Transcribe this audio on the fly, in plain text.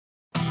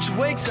She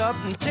wakes up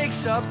and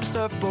takes up a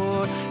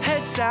surfboard,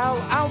 heads out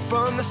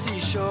from the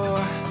seashore,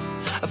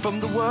 from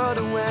the world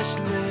and where she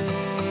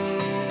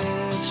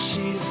lives.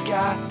 She's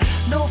got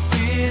no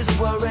fears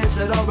or worries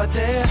at all right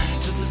there,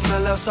 just the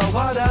smell of salt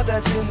water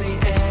that's in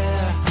the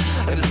air,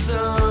 and the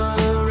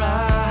sunrise.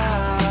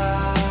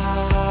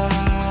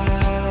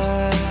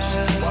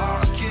 She's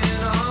walking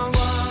on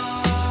water.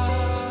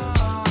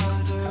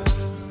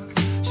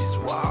 She's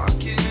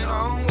walking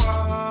on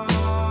water.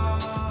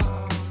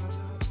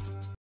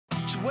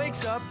 She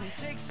wakes up and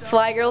takes up.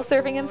 Fly Girl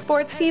Surfing and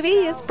Sports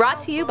TV is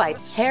brought to you by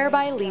Hair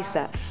by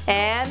Lisa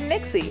and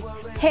Nixie.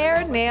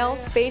 Hair, nails,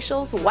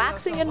 facials,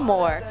 waxing, and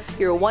more.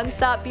 Your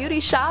one-stop beauty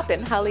shop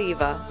in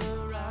Haleiwa.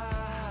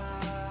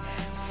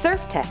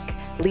 Surf Tech,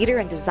 leader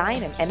in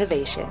design and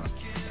innovation.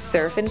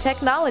 Surf and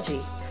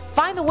technology.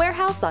 Find the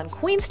warehouse on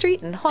Queen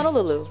Street in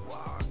Honolulu.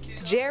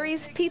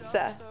 Jerry's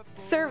Pizza,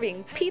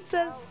 serving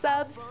pizzas,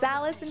 subs,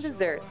 salads, and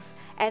desserts.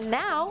 And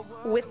now,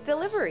 with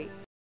delivery.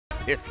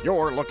 If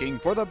you're looking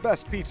for the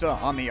best pizza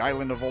on the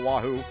island of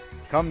Oahu,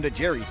 come to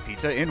Jerry's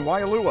Pizza in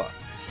Waialua.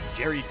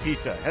 Jerry's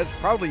Pizza has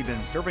proudly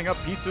been serving up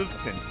pizzas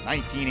since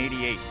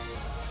 1988.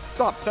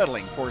 Stop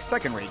settling for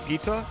second-rate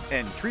pizza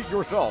and treat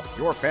yourself,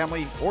 your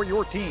family, or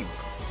your team,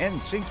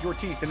 and sink your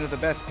teeth into the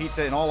best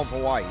pizza in all of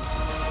Hawaii.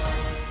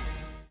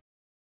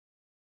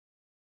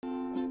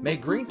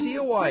 Make green tea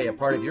Hawaii a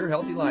part of your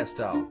healthy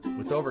lifestyle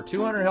with over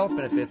 200 health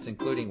benefits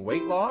including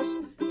weight loss,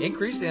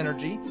 increased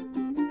energy,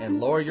 and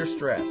lower your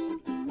stress.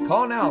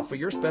 Call now for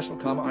your special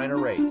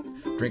Kama'aina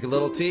rate. Drink a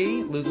little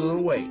tea, lose a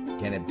little weight.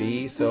 Can it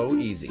be so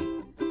easy?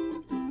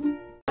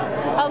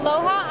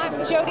 Aloha,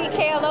 I'm Jodi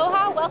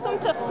Kealoha. Welcome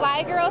to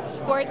Fly Girl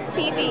Sports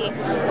TV.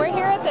 We're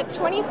here at the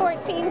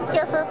 2014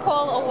 Surfer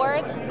Pole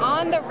Awards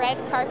on the red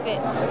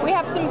carpet. We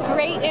have some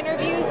great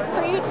interviews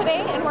for you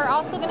today, and we're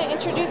also going to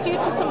introduce you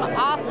to some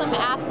awesome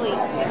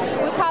athletes.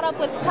 We caught up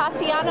with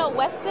Tatiana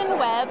Weston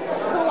Webb,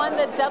 who won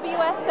the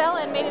WSL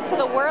and made it to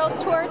the World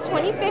Tour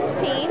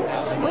 2015.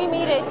 We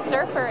meet a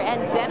surfer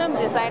and denim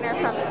designer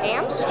from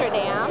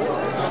Amsterdam,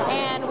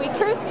 and we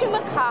cruise to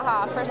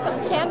Makaha for some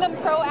Tandem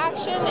Pro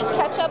action and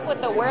catch up with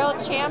the world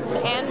champs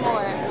and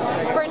more.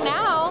 For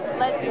now,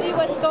 let's see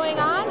what's going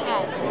on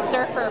at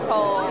Surfer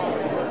Pole.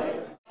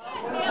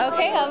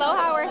 Okay,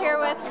 aloha, we're here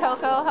with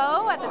Coco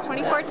Ho at the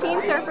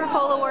 2014 Surfer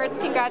Pole Awards.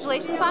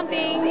 Congratulations on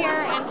being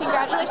here, and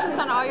congratulations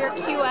on all your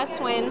QS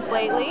wins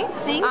lately.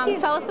 Thank you.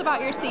 Tell us about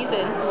your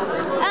season.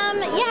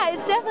 Yeah,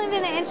 it's definitely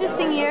been an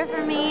interesting year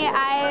for me.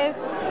 I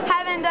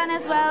haven't done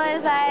as well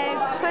as I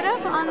could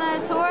have on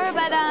the tour,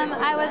 but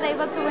I was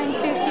able to win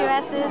 2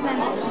 QSs, and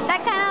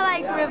that kind of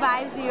like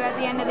revives you at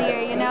the end of the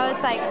year, you know?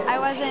 It's like I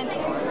wasn't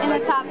in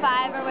the top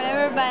 5 or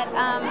whatever, but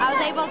I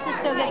was able to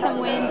still get some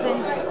wins,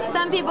 and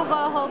some people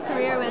go a whole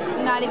career with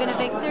not even a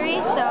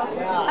victory, so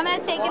I'm going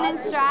to take it in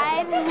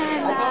stride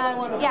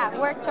and yeah,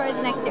 work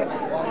towards next year.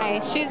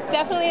 Nice. She's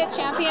definitely a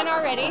champion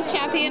already,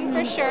 champion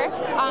for sure.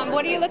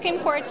 What are you looking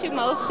forward to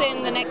most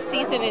in the next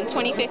season in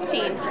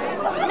 2015?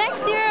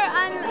 Next year,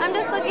 I'm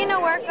just looking to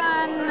work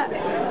on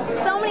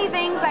so many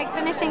things. Like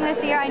finishing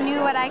this year, I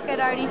knew what I could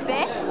already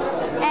fix,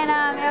 and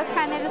it was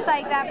kind of just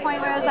like that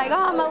point where I was like,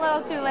 oh, I'm a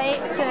little too late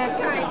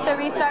to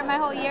restart my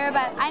whole year,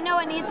 but I know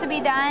what needs to be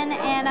done,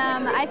 and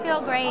I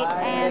feel great,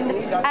 and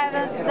I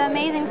have the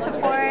amazing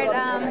support.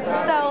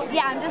 So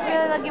yeah, I'm just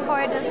really looking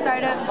forward to the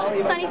start of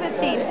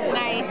 2015.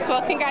 Nice.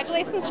 Well,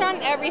 congratulations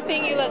on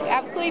everything. You look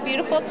absolutely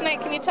beautiful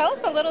tonight. Can you tell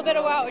us a little bit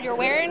about what you're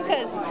wearing?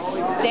 Because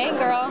dang,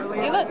 girl,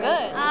 you look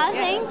good.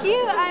 Thank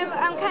you.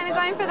 I'm kind of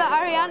going for the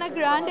Ariana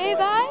Grande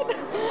vibe.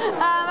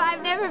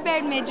 I've never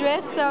bared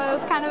midriff, so it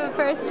was kind of a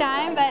first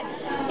time, but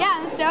yeah,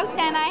 I'm stoked,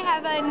 and I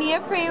have a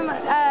neoprene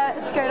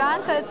skirt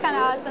on, so it's kind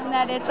of awesome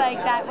that it's like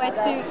that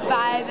wetsuit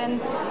vibe,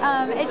 and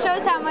it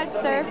shows how much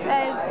surf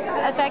has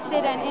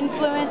affected and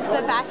influenced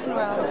the fashion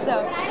world,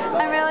 so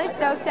I'm really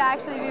stoked to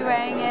actually be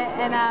wearing it,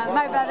 and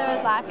my brother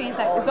was laughing, he's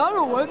like, is that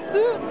a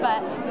wetsuit?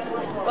 But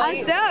well,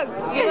 I'm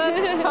stoked. You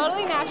look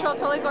totally natural,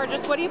 totally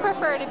gorgeous. What do you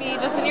prefer, to be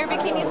just in your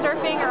bikini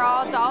surfing or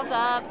all dolled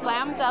up,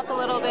 glammed up a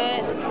little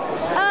bit?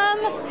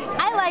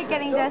 I like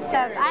getting dressed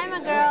up. I'm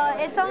a girl.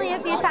 It's only a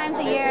few times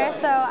a year,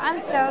 so I'm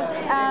stoked.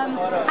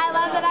 I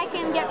love that I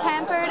can get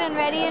pampered and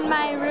ready in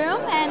my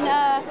room and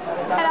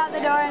head out the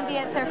door and be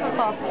at Surfer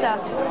Pole. So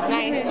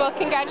nice. Well,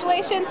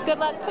 congratulations. Good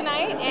luck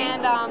tonight,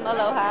 and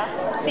aloha.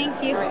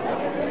 Thank you.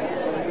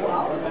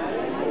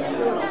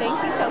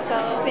 Thank you,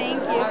 Coco.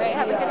 Thank you. All right.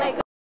 Have a good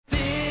night.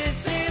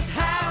 This is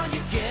how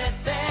you get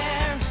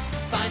there.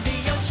 Find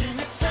the ocean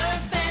at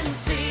Surf and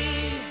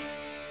Sea.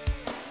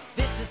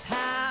 This is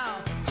how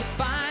you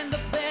find the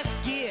best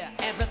gear.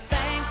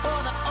 Everything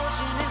for the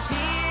ocean is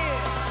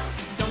here.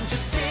 Don't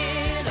just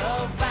sit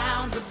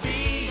around the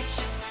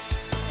beach.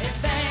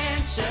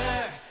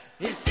 Adventure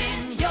is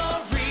in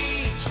your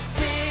reach.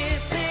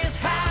 This is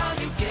how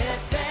you get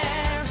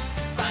there.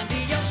 Find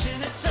the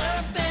ocean at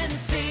Surf and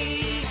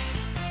Sea.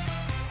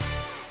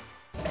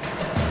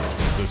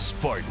 The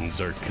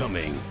Spartans are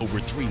coming. Over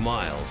 3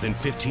 miles and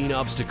 15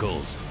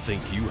 obstacles.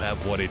 Think you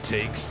have what it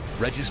takes?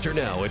 Register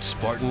now at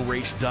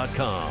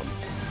SpartanRace.com.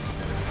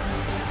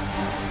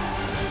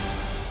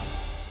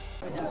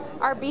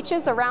 Our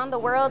beaches around the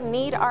world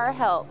need our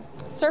help.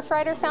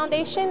 Surfrider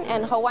Foundation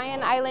and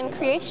Hawaiian Island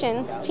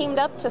Creations teamed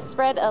up to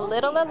spread a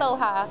little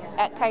aloha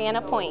at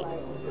Kaena Point.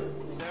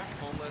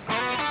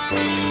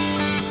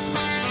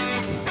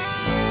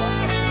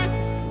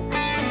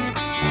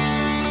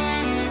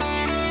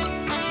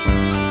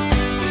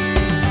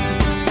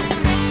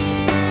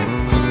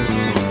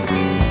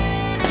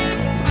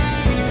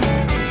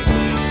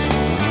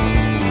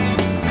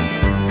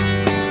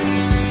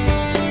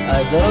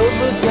 I've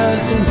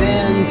overdosed and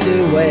been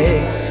to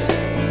wakes,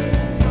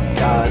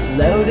 got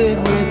loaded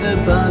with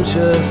a bunch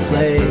of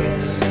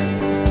flakes,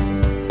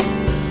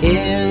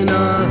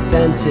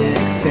 inauthentic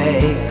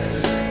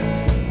fakes.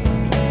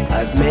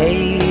 I've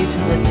made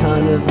a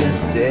ton of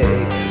mistakes.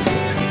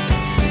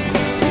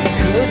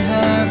 Could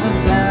have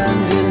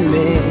abandoned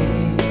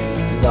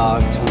me,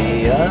 locked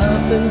me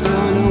up and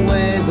thrown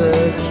away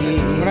the key.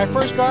 When I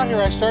first got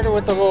here, I started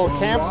with a little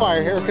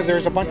campfire here because there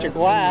was a bunch of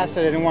glass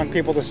that I didn't want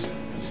people to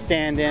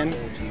stand in.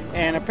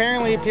 And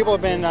apparently people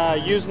have been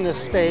using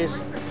this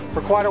space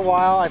for quite a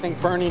while, I think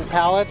burning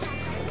pallets.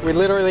 We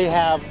literally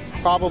have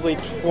probably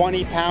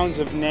 20 pounds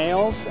of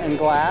nails and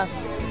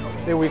glass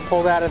that we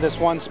pulled out of this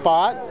one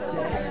spot.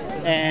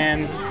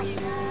 And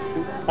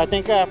I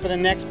think for the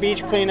next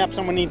beach cleanup,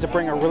 someone needs to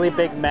bring a really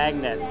big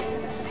magnet.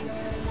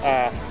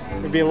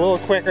 It'd be a little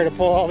quicker to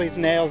pull all these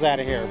nails out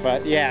of here,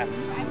 but yeah,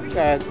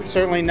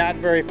 certainly not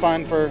very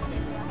fun for,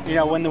 you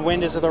know, when the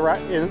wind is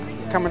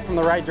coming from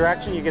the right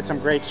direction. You get some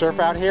great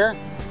surf out here.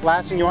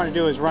 Last thing you want to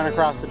do is run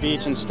across the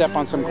beach and step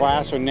on some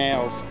glass or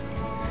nails.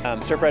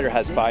 Surfrider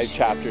has 5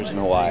 chapters in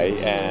Hawaii,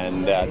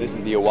 and this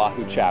is the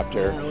Oahu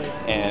chapter,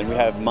 and we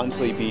have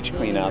monthly beach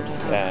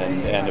cleanups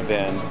and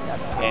events,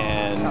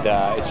 and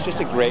it's just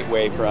a great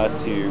way for us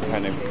to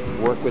kind of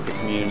work with the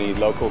community,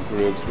 local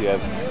groups. We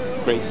have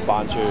great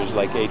sponsors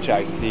like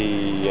HIC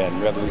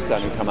and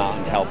Revolution who come out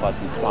and help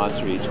us and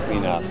sponsor each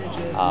cleanup.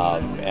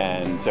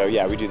 And so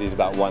yeah, we do these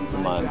about once a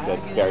month at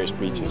various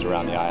beaches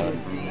around the island.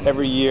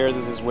 Every year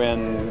this is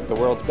when the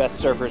world's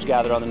best surfers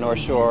gather on the North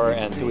Shore,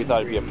 and so we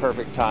thought it'd be a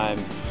perfect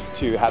time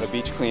to have a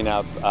beach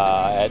cleanup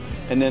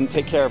and then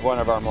take care of one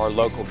of our more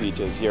local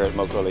beaches here at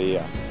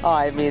Mokuleia. Oh,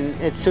 I mean,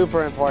 it's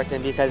super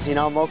important because, you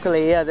know,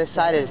 Mokuleia, this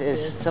side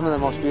is some of the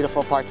most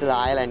beautiful parts of the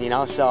island, you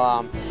know,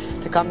 so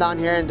to come down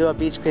here and do a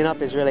beach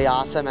cleanup is really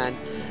awesome. And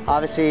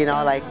obviously, you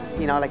know, like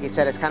you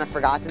said, it's kind of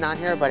forgotten down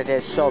here, but it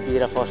is so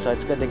beautiful, so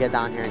it's good to get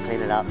down here and clean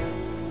it up.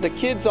 The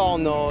kids all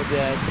know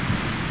that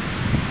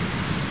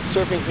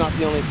surfing's not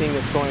the only thing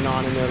that's going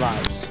on in their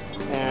lives.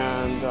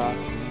 And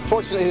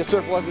fortunately, the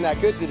surf wasn't that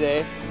good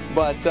today,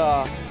 but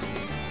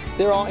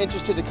they're all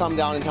interested to come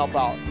down and help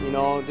out. You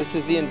know, this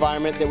is the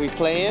environment that we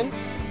play in,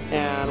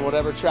 and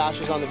whatever trash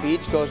is on the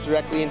beach goes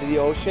directly into the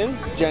ocean,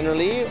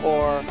 generally,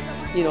 or,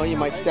 you know, you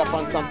might step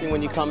on something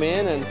when you come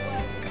in, and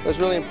it's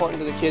really important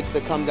to the kids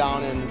to come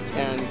down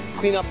and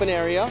clean up an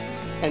area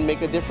and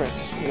make a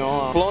difference. You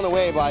know, blown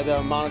away by the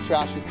amount of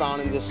trash we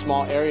found in this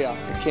small area.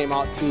 It came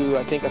out to,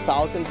 I think,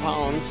 1,000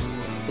 pounds.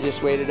 They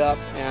just weighed it up,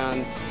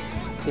 and,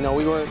 you know,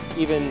 we weren't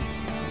even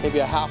maybe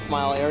a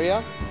half-mile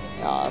area.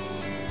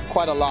 It's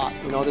quite a lot.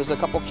 You know, there's a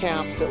couple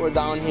camps that were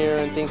down here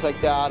and things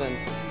like that, and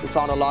we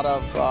found a lot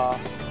of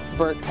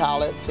burnt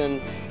pallets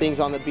and things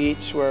on the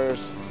beach where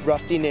there's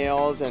rusty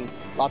nails and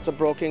lots of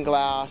broken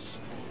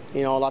glass,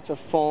 you know, lots of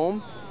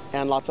foam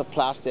and lots of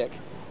plastic.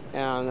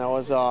 And that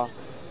was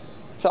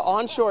it's an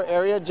onshore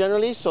area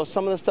generally, so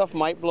some of the stuff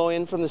might blow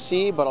in from the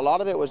sea, but a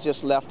lot of it was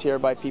just left here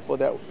by people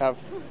that have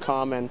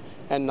come and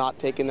not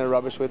taken their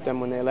rubbish with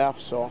them when they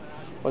left. So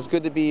it was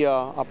good to be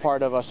a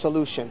part of a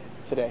solution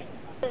today.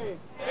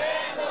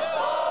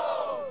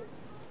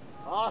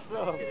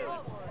 Awesome.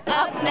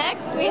 Up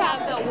next, we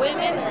have the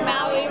Women's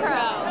Maui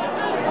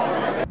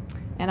Pro.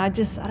 And I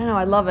don't know,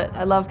 I love it.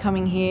 I love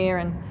coming here,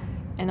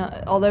 and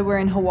although we're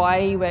in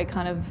Hawaii, we're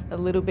kind of a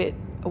little bit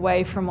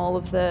away from all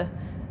of the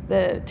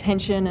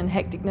tension and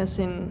hecticness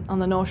on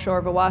the North Shore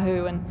of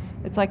Oahu, and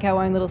it's like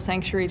our own little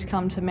sanctuary to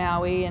come to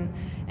Maui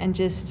and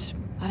just,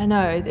 I don't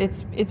know,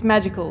 it's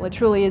magical. It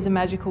truly is a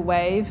magical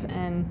wave,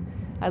 and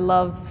I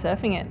love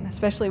surfing it,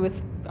 especially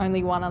with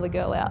only one other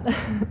girl out.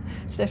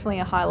 It's definitely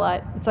a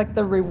highlight. It's like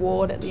the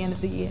reward at the end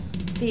of the year.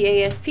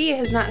 The ASP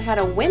has not had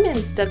a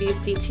women's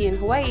WCT in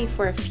Hawaii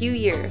for a few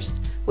years.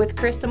 With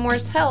Carissa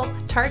Moore's help,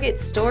 Target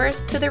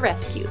stores to the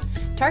rescue.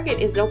 Target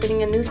is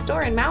opening a new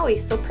store in Maui,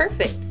 so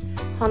perfect.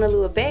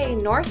 Honolulu Bay,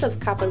 north of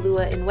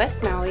Kapalua in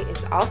West Maui,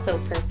 is also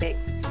perfect.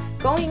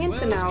 Going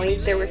into Maui,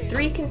 there were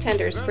 3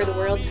 contenders for the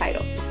world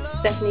title: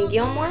 Stephanie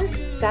Gilmore,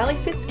 Sally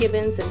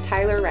Fitzgibbons, and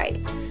Tyler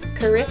Wright.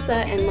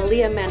 Carissa and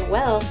Malia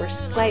Manuel were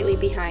slightly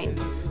behind.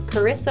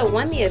 Carissa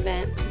won the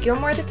event,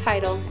 Gilmore the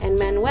title, and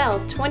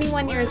Manuel,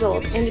 21 years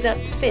old, ended up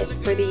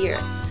 5th for the year.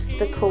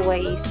 The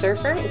Kauai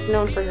surfer is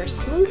known for her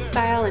smooth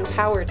style and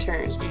power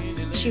turns.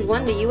 She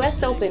won the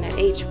U.S. Open at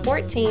age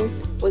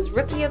 14, was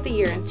Rookie of the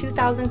Year in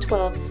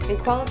 2012, and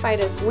qualified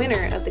as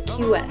winner of the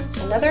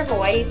QS, another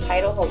Hawaii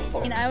title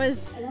hopeful. I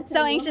was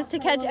so anxious to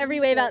catch every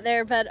wave out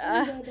there, but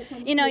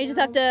you know, you just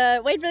have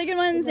to wait for the good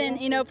ones and,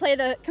 you know, play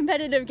the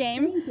competitive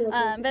game.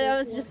 But I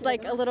was just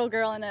like a little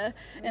girl in a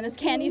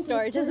candy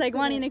store, just like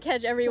wanting to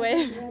catch every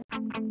wave.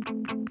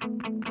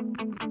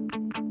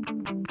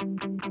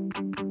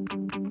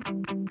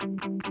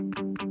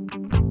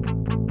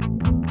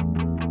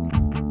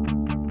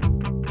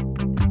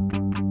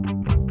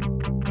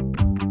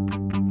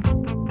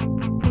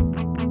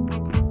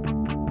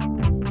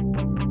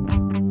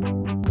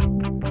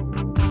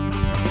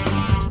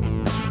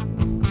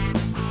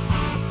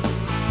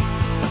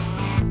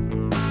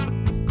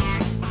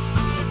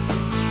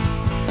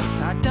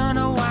 I don't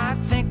know why I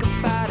think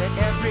about it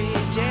every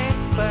day,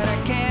 but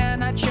I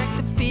cannot check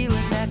the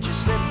feeling that you're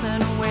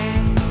slipping away.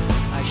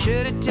 I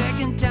should have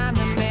taken time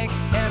to make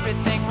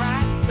everything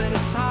right, but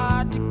it's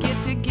hard to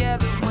get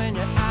together when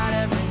you're out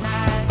every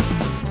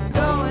night.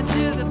 Going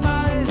to the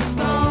parties,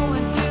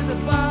 going to the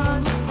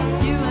bars,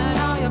 you and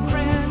all your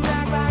friends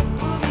act like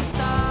movie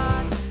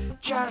stars.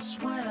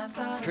 Just when I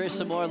thought Chris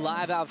Amore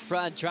live out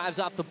front, drives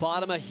off the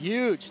bottom, a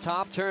huge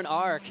top turn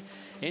arc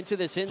into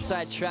this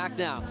inside track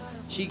now.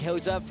 She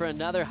goes up for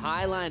another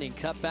high lining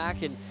cut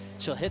back, and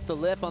she'll hit the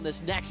lip on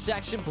this next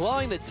section,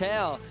 blowing the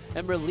tail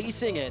and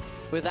releasing it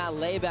with that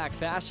layback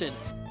fashion.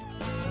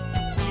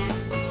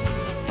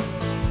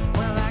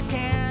 Well, I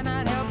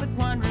cannot help but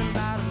wondering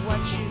about what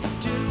you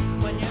do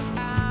when you're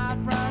out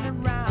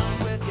running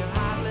around with your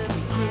hot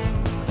little crew.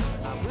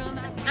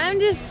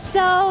 I'm just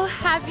so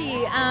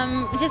happy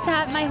just to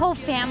have my whole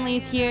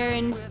family's here,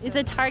 and it's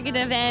a Target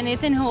event.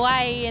 It's in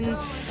Hawaii, and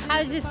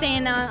I was just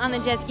saying on the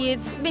jet ski,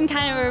 it's been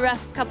kind of a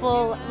rough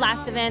couple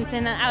last events,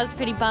 and I was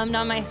pretty bummed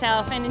on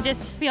myself, and it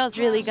just feels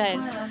really good.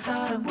 When I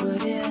thought it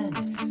would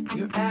end,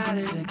 you're at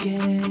it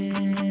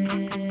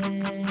again.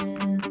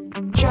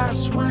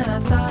 Just when I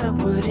thought it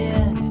would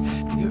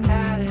end, you're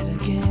at it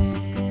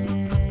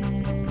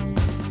again.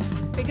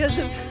 Because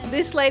of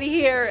this lady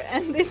here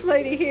and this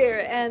lady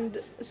here and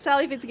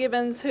Sally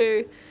Fitzgibbons,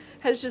 who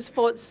has just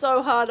fought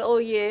so hard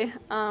all year,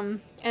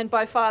 and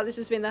by far this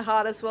has been the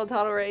hardest world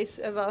title race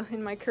ever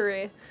in my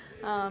career.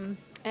 And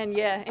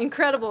yeah,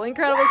 incredible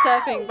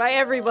surfing by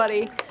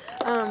everybody.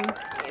 You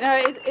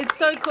know, it's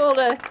so cool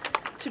to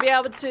be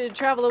able to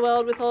travel the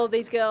world with all of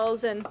these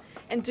girls and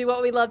do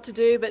what we love to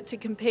do, but to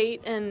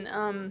compete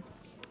and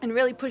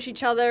really push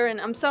each other. And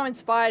I'm so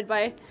inspired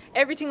by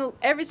every single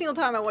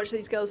time I watch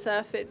these girls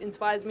surf. It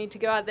inspires me to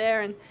go out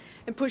there and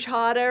push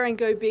harder and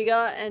go bigger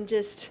and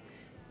just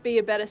be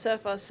a better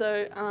surfer.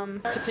 So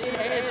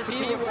ASP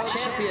World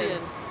Champion.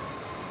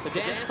 The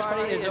dance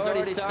party has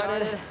already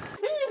started.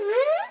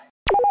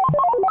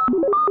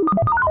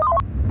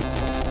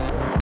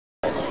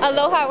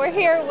 Aloha, we're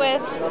here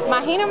with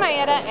Mahina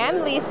Maeda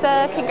and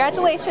Lisa.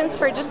 Congratulations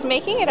for just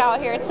making it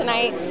out here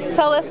tonight.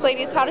 Tell us,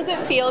 ladies, how does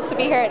it feel to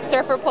be here at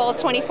Surfer Pole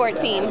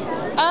 2014?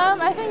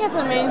 I think it's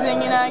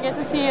amazing. You know, I get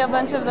to see a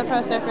bunch of the pro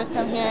surfers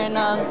come here, and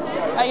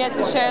I get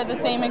to share the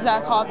same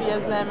exact hobby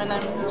as them, and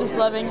I'm just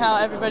loving how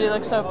everybody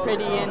looks so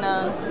pretty, and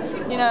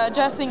you know,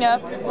 dressing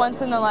up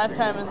once in a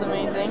lifetime is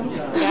amazing.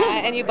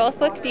 Yeah, and you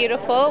both look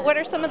beautiful. What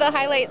are some of the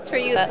highlights for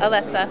you,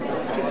 Alessa?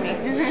 Excuse me.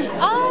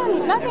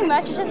 Nothing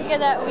much. It's just good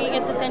that we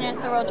get to finish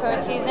the World Tour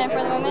season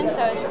for the women,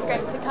 so it's just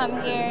great to come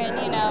here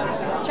and, you know,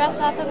 dress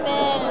up a bit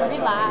and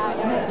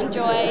relax and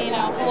enjoy, you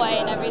know, Hawaii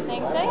and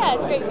everything. So yeah,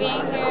 it's great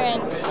being here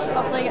and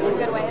hopefully get some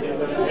good waves.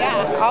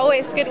 Yeah,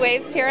 always good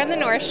waves here on the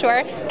North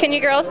Shore. Can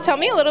you girls tell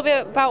me a little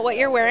bit about what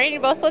you're wearing? You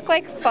both look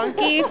like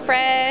funky,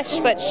 fresh,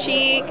 but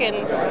chic,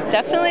 and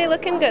definitely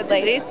looking good,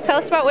 ladies. Tell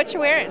us about what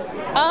you're wearing.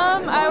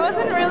 I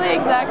wasn't really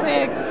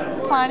exactly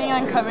planning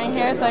on coming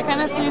here, so I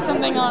kind of threw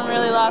something on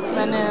really last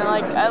minute, and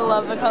like I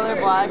love the color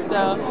black,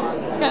 so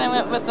just kind of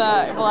went with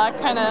a black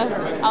kind of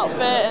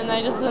outfit, and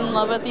I just in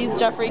love with these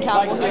Jeffrey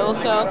Campbell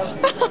heels, so.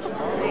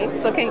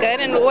 Nice, looking good.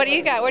 And what do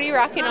you got? What are you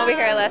rocking over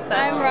here, Alessa?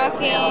 I'm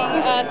rocking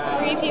a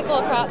Free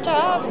People crop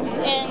top,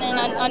 and then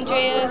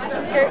Andrea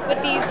skirt with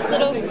these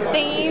little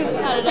thingies.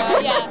 I don't know,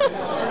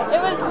 yeah.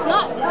 It was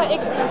not quite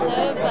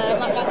expensive, but I'm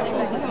not gonna say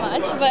how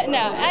much, but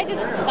no, I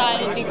just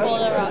thought it'd be cool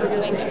to rock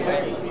something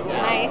different.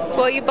 Yeah. Nice.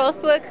 Well, you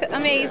both look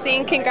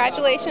amazing.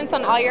 Congratulations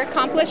on all your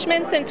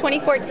accomplishments in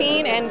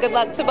 2014, and good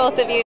luck to both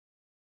of you.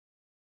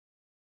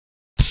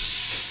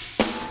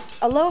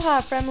 Aloha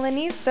from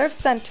Lanise Surf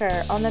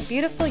Center on the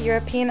beautiful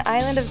European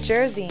island of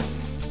Jersey.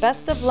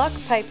 Best of luck,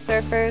 pipe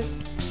surfers.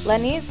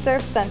 Lanise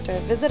Surf Center.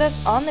 Visit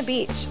us on the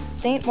beach.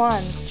 St.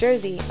 Juan's,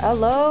 Jersey.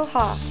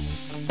 Aloha.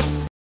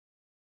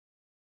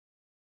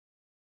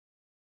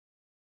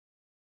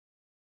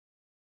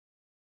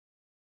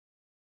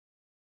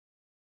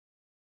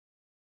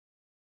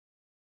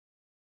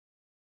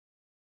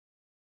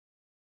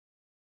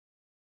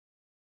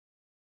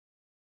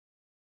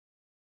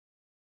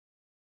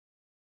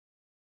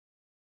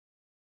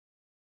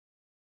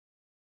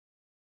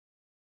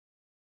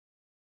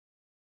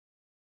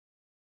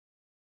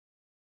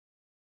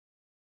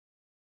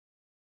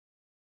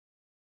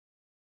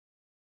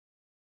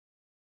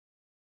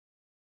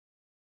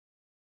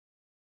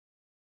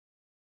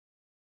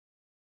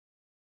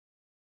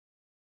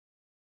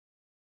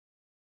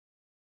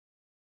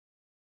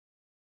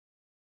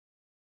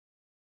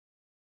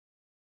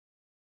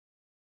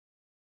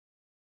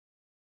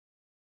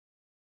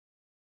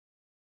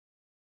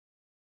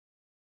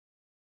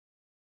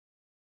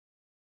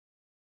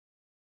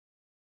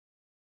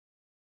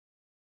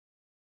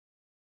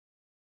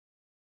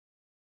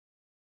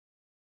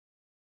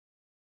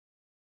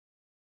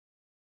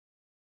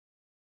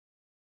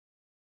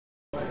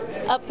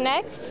 Up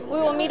next, we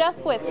will meet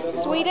up with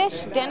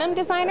Swedish denim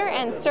designer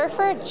and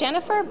surfer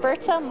Jennifer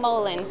Berta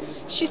Molin.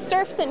 She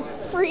surfs in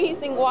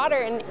freezing water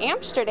in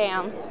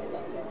Amsterdam.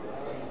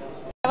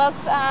 I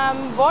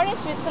was born in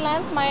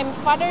Switzerland. My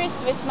father is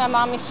Swiss, my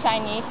mom is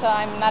Chinese, so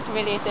I'm not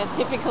really the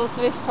typical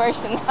Swiss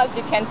person, as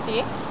you can see.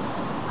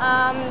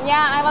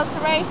 Yeah, I was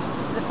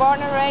born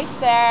and raised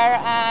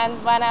there,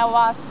 and when I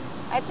was,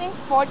 I think,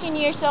 14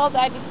 years old,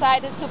 I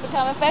decided to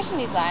become a fashion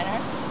designer.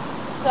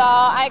 So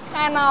I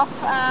kind of,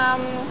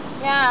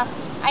 yeah,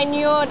 I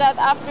knew that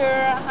after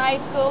high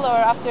school, or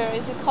after,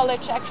 is it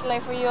college actually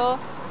for you,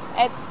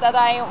 it's that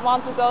I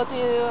want to go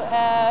to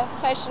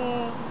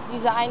fashion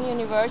design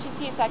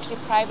university. It's actually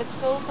a private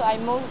school, so I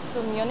moved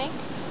to Munich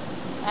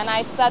and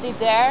I studied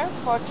there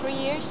for 3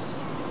 years.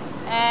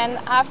 And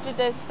after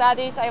the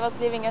studies, I was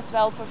living as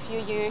well for a few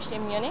years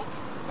in Munich,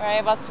 where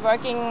I was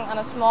working on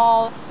a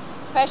small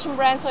fashion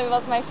brand, so it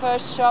was my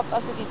first job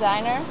as a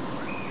designer.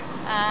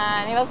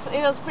 And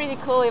it was pretty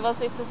cool.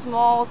 It's a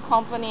small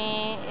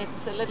company.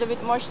 It's a little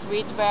bit more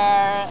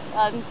streetwear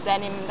and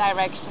denim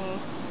direction.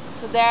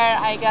 So there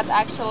I got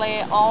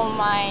actually all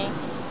my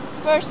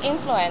first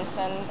influence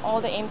and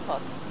all the input.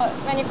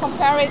 When you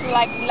compare it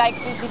like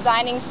with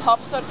designing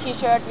tops or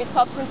t-shirt, with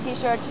tops and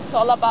t-shirts, it's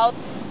all about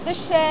the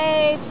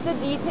shapes, the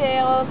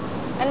details.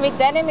 And with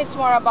denim, it's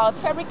more about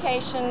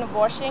fabrication,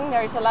 washing.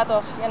 There is a lot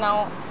of, you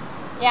know,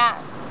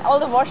 yeah, all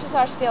the washes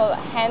are still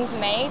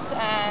handmade,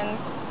 and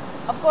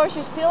of course,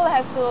 it still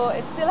has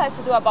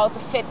to do about the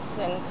fits,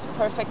 and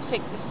perfect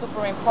fit is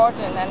super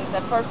important, and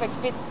the perfect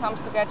fit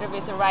comes together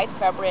with the right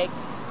fabric,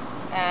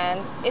 and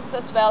it's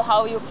as well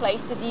how you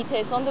place the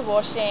details on the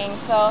washing,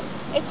 so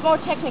it's more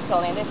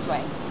technical in this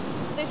way.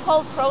 This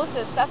whole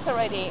process, that's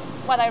already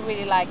what I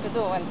really like to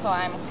do, and so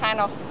I'm kind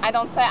of, I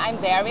don't say I'm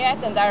there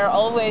yet, and there are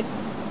always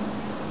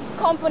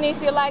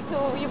companies you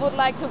would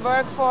like to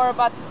work for,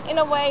 but in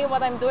a way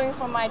what I'm doing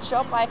for my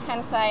job, I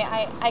can say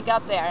I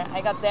got there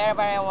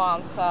where I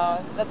want,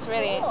 so that's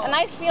really a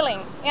nice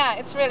feeling. Yeah,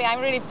 it's really, I'm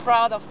really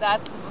proud of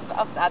that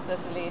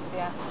at least,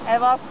 yeah.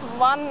 It was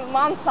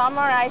one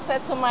summer I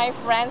said to my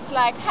friends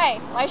like, hey,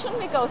 why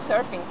shouldn't we go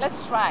surfing?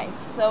 Let's try it.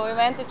 So we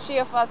went, the 3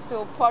 of us,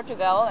 to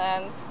Portugal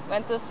and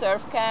went to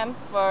surf camp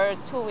for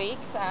 2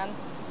 weeks, and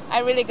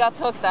I really got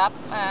hooked up,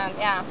 and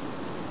yeah.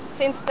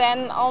 Since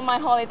then, all my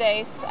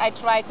holidays, I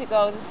try to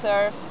go to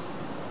surf,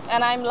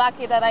 and I'm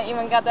lucky that I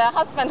even got a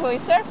husband who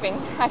is surfing.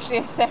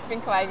 Actually, he's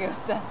surfing quite good.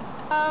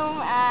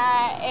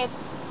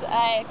 It's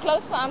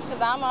close to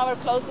Amsterdam. Our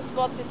closest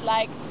spot is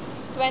like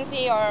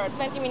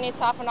 20 minutes,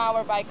 half an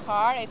hour by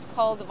car. It's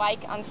called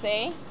Wijk aan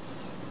Zee.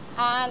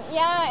 And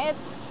yeah,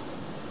 it's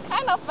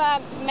kind of a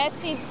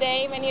messy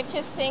day when you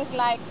just think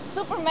like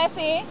super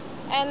messy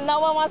and no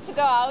one wants to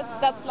go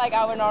out. That's like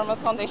our normal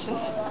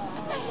conditions.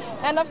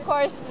 And of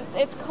course,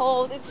 it's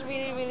cold. It's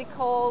really, really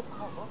cold.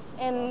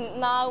 And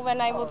now when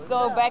I would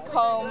go back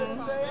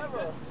home,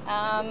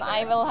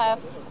 I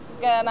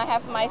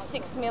have my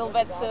 6 mil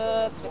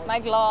wetsuits with my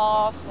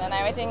gloves and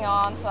everything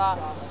on. So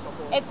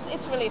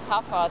it's really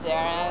tough out there.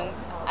 And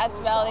as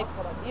well,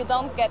 you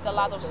don't get a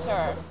lot of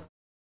surf.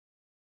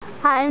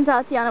 Hi, I'm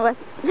Tatiana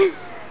Weston.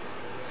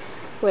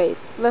 Wait,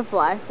 the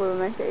fly flew in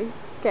my face.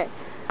 Okay.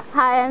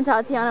 Hi, I'm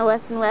Tatiana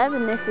Weston Webb,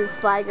 and this is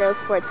FlHi Girls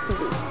Sports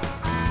TV.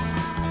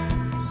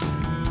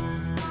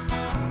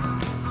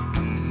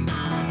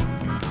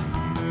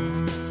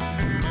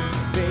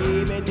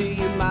 Baby, do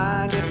you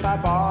mind if I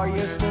borrow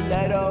your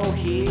stiletto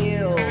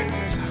heels?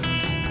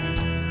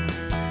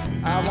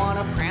 I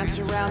wanna prance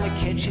around the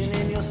kitchen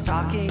in your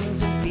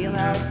stockings and feel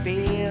how it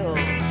feels.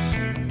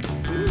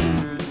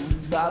 Ooh,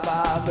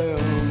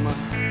 ba-ba-boom,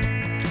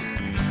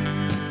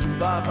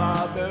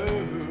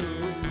 ba-ba-boom.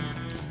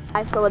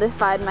 I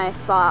solidified my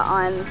spot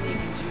on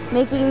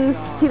making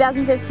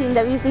 2015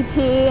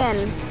 WCT,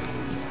 and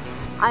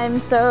I'm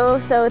so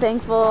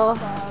thankful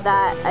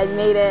that I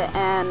made it,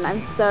 and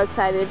I'm so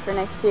excited for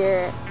next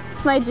year.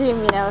 It's my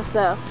dream, you know,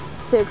 so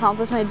to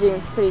accomplish my dream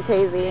is pretty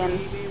crazy, and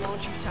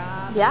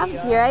yeah,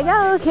 here I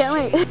go, can't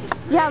wait.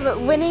 Yeah,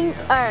 but winning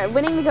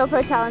the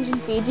GoPro Challenge in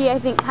Fiji, I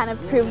think kind of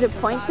proved a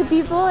point to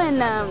people,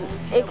 and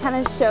it kind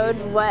of showed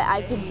what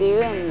I could do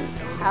and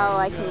how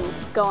I can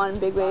go on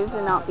big waves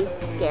and not be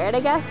scared, I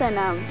guess, and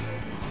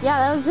yeah,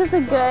 that was just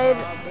a good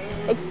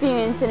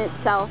experience in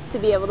itself to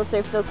be able to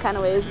surf those kind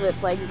of waves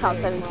with like top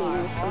 17.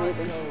 It's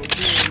amazing.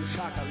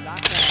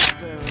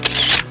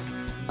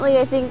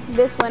 I think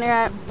this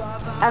winter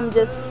I'm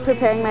just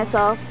preparing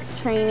myself,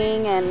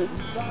 training and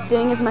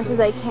doing as much as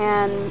I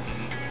can,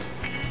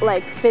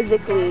 like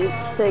physically,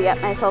 to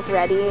get myself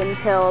ready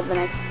until the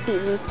next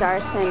season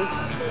starts. And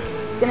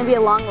it's going to be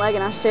a long leg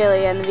in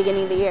Australia in the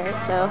beginning of the year,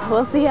 so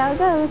we'll see how it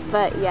goes.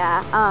 But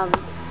yeah,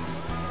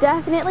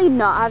 definitely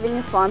not having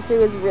a sponsor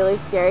was really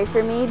scary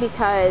for me,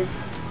 because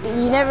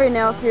you never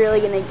know if you're really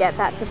going to get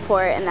that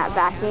support and that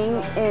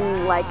backing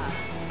in like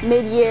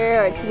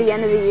mid-year or to the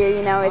end of the year.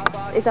 You know,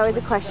 it's always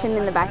a question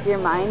in the back of your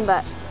mind,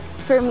 but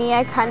for me,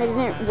 I kind of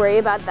didn't worry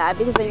about that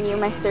because I knew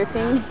my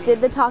surfing did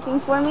the talking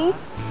for me.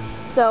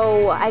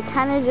 So I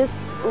kind of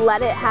just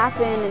let it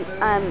happen,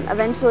 and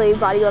eventually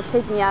Body Love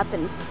picked me up,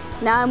 and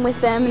now I'm with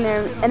them, and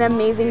they're an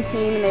amazing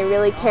team, and they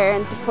really care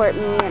and support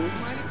me, and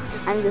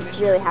I'm just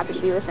really happy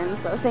to be with them.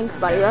 So thanks,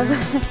 Body Love.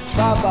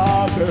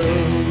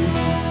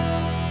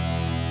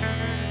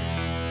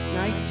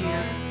 Night,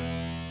 dear.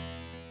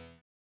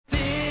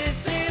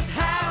 This is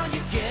how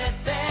you get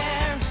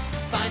there.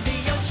 Find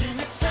the ocean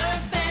at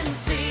Surf and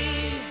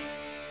See.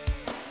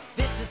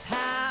 This is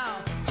how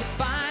you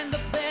find the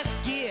best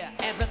gear.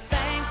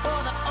 Everything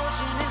for the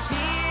ocean is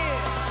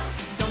here.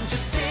 Don't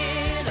just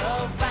sit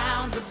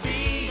around the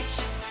beach.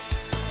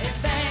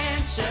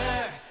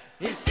 Adventure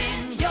is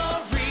in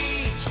your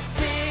reach.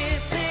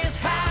 This is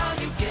how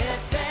you get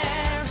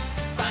there.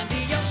 Find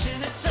the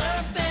ocean at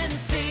Surf and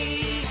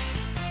See.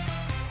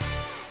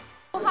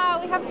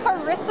 We have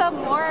Carissa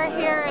Moore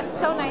here. It's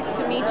so nice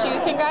to meet you.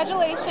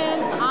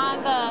 Congratulations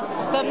on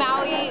the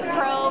Maui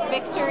Pro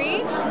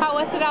victory. How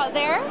was it out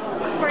there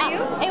for you?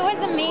 It was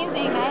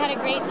amazing. I had a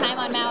great time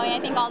on Maui.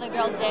 I think all the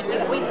girls did.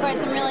 We scored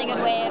some really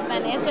good waves,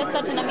 and it's just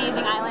such an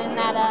amazing island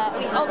that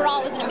overall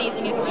it was an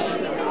amazing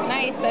experience.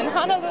 Nice. And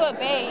Honolulu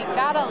Bay, you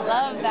gotta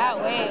love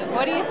that wave.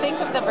 What do you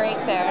think of the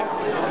break there?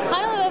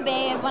 Honolulu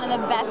Bay is one of the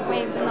best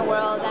waves in the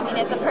world. I mean,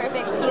 it's a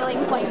perfect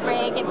peeling point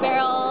break. It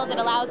barrels. It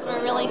allows for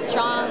really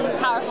strong,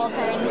 powerful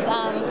turns.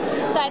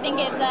 So I think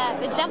it's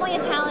definitely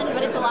a challenge,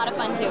 but it's a lot of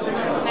fun too.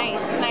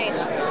 Nice, nice.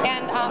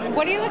 And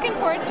what are you looking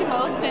forward to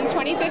most in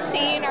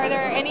 2015? Are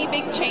there any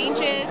big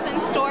changes in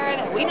store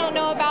that we don't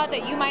know about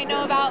that you might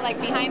know about, like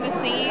behind the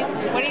scenes?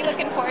 What are you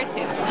looking forward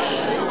to?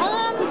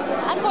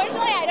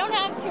 Unfortunately, I don't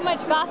have too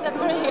much gossip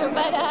for you,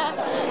 but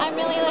I'm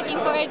really looking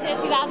forward to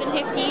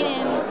 2015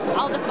 and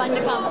all the fun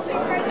to come.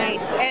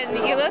 Nice.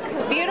 And you look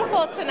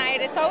beautiful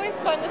tonight. It's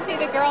always fun to see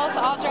the girls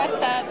all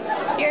dressed up.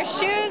 Your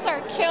shoes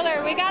are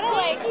killer. We gotta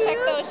check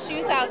those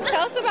shoes out.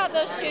 Tell us about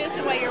those shoes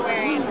and what you're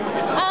wearing.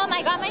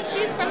 I got my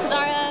shoes from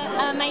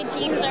Zara. My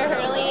jeans are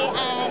Hurley,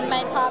 and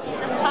my tops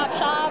from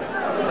Topshop.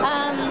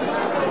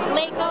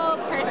 Leiko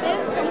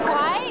purses from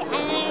Kauai,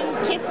 and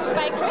Kissed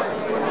by Chris.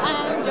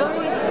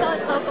 Jodi. So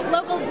it's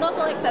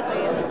local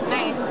accessories.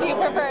 Nice. Do you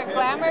prefer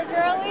glamour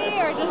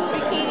girly or just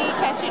bikini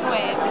catching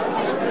waves?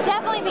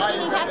 Definitely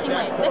bikini catching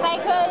waves. If I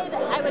could,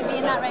 I would be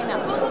in that right now.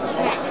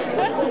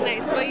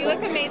 Nice. Well, you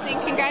look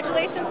amazing.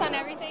 Congratulations on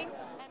everything.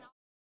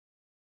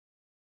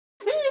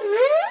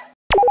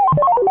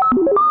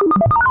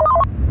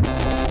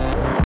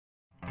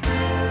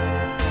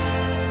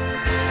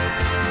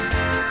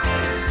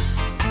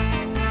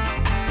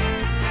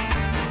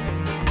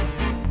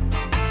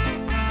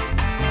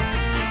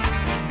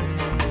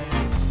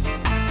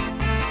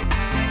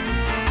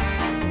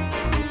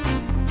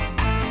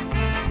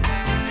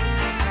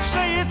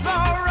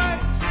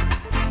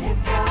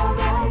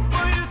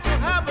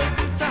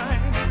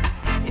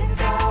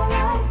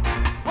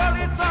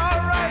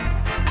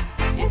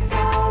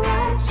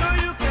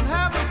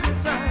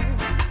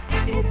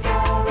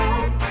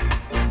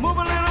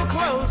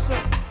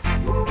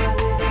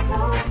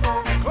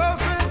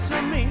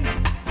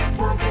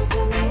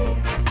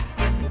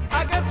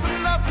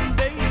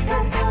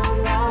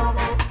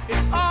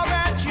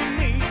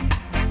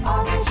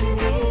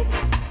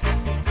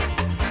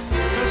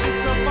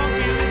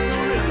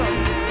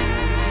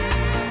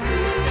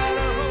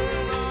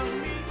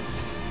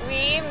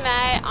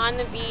 On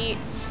the beach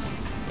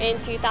in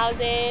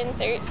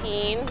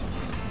 2013,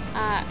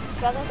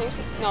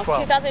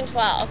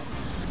 2012.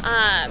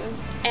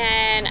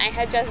 And I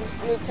had just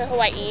moved to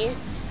Hawaii,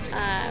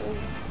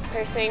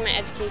 pursuing my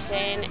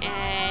education,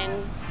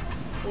 and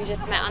we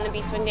just met on the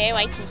beach one day,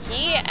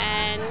 Waikiki,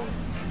 and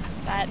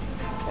the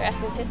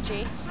rest is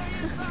history.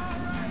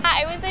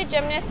 I was a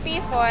gymnast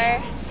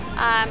before.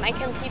 I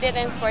competed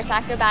in sports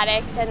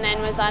acrobatics and then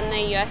was on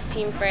the U.S.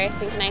 team for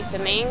synchronized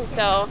swimming,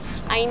 so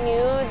I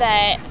knew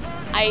that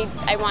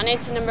I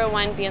wanted to, number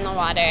one, be in the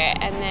water,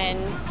 and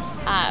then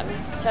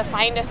to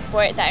find a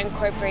sport that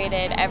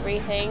incorporated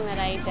everything that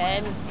I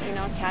did. You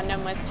know,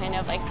 Tandem was kind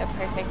of like the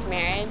perfect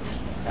marriage,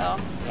 so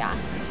yeah.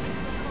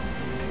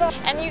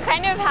 And you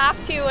kind of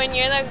have to, when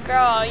you're the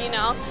girl, you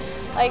know,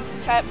 like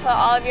put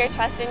all of your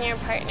trust in your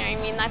partner. I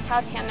mean, that's how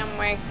Tandem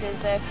works,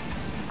 is if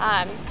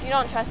you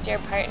don't trust your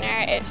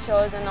partner, it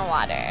shows in the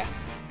water.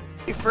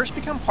 When you first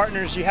become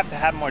partners, you have to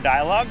have more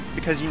dialogue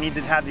because you need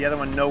to have the other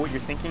one know what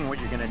you're thinking, what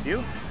you're going to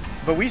do.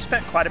 But we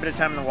spent quite a bit of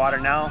time in the water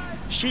now.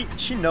 She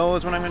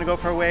knows when I'm going to go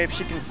for a wave.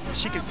 She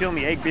can feel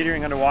me egg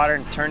beatering underwater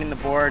and turning the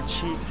board.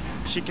 She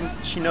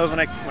knows when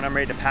I'm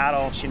ready to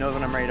paddle. She knows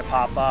when I'm ready to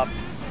pop up.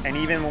 And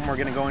even when we're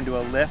going to go into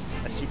a lift,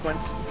 a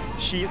sequence,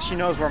 she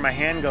knows where my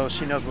hand goes.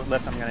 She knows what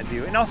lift I'm going to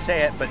do. And I'll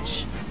say it, but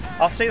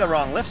I'll say the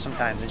wrong lift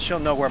sometimes, and she'll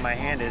know where my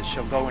hand is.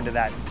 She'll go into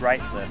that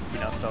right lift, you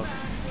know. So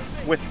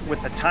with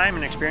the time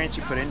and experience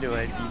you put into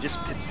it, it's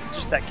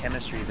just that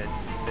chemistry that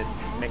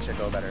makes it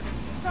go better.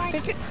 I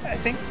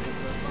think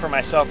for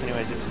myself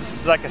anyways, this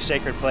is like a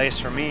sacred place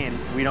for me, and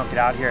we don't get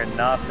out here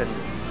enough, and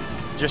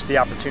just the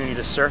opportunity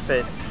to surf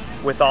it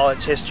with all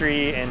its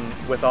history and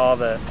with all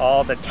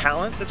the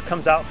talent that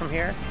comes out from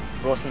here,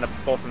 both in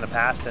the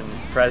past and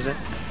present.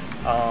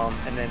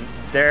 And then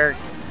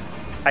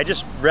I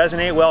just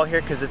resonate well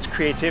here because it's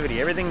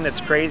creativity. Everything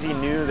that's crazy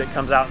new that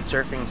comes out in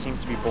surfing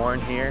seems to be born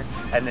here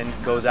and then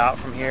goes out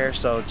from here.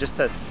 So just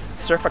to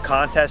surf a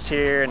contest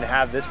here and to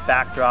have this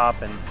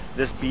backdrop and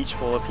this beach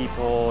full of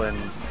people, and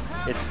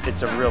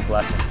it's a real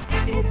blessing.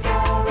 It's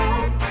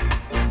alright.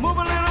 Move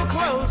a little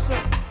closer.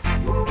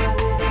 Move a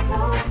little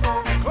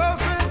closer.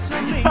 Closer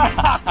to me.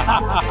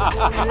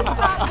 Whose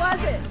spot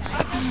was it?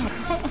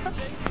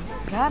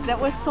 God, that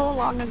was so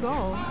long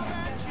ago.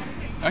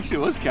 Actually,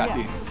 it was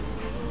Kathy. Yeah.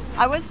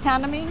 I was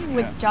tandeming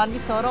with John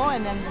DeSoto,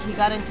 and then he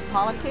got into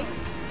politics,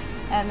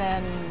 and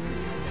then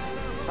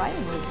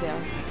Brian was there.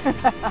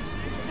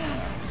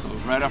 So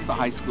right after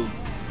high school,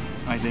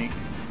 I think,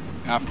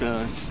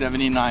 after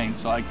 79.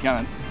 So I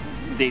can't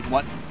date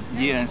what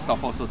year and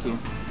stuff also too.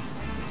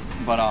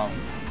 But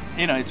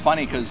you know, it's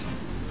funny because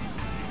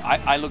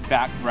I look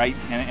back, right,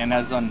 and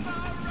as a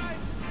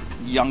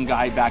young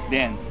guy back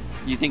then,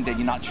 you think that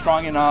you're not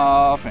strong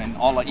enough, and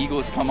all the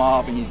egos come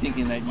up, and you're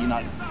thinking that you're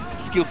not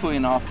skillful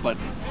enough. But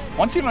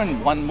once you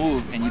learn one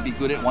move and you be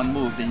good at one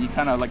move, then you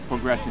kind of like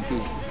progress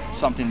into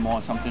something more.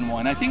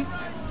 And I think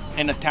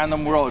in the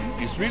tandem world,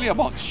 it's really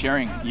about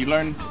sharing. You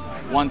learn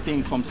one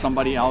thing from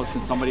somebody else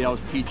and somebody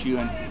else teach you.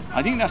 And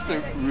I think that's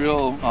the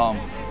real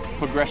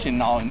progression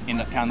now in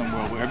the tandem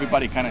world, where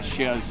everybody kind of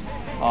shares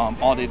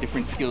all their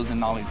different skills and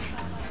knowledge.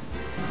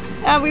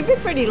 We've been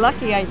pretty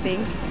lucky, I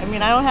think. I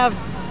mean, I don't have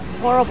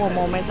horrible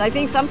moments. I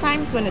think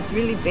sometimes when it's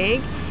really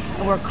big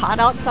and we're caught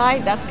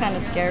outside, that's kind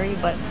of scary,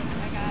 but,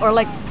 or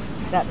like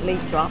that late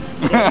drop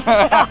today.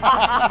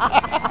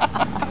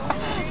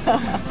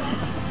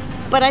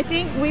 But I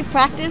think we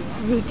practice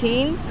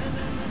routines,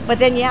 but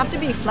then you have to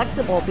be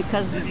flexible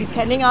because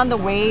depending on the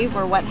wave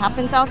or what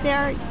happens out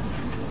there,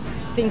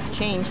 things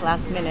change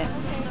last minute.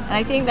 And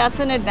I think that's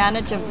an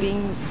advantage of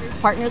being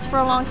partners for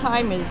a long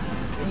time, is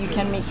you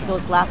can make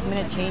those last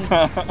minute changes.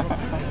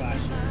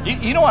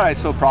 You know what I'm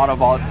so proud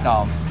about,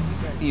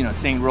 you know,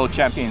 saying world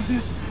champions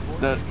is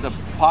the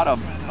part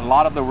of a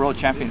lot of the world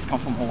champions come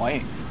from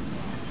Hawaii.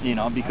 You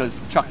know,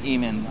 because Chuck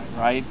Eamon,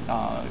 right,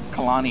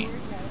 Kalani,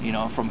 you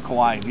know, from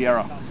Kauai,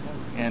 Vieira,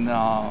 and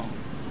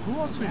who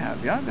else we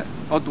have? Yeah,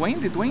 Dwayne,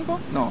 did Dwayne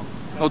go? No,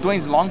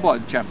 Dwayne's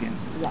longboard champion.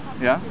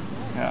 Yeah.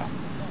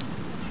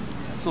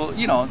 So,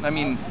 you know, I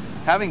mean,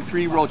 having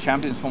 3 world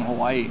champions from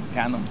Hawaii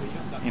tandem,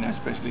 you know,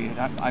 especially,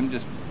 I'm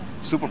just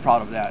super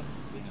proud of that.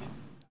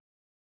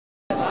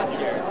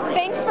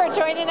 Thanks for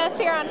joining us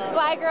here on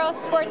Fly Girl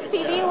Sports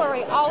TV, where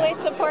we always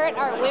support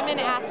our women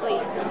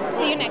athletes.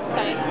 See you next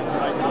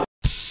time.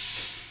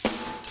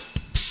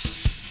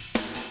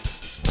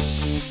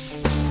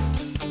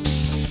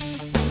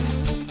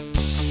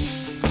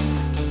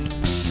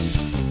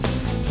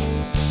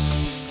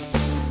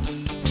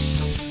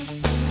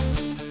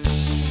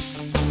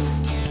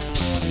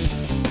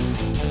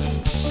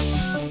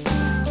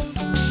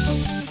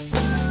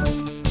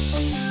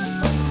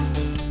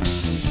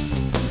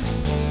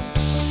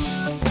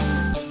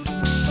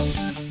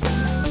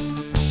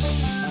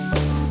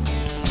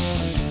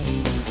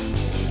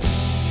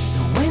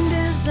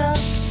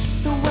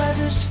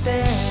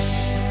 Fair.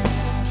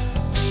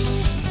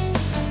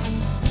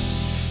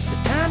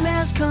 The time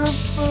has come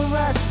for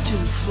us to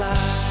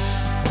fly.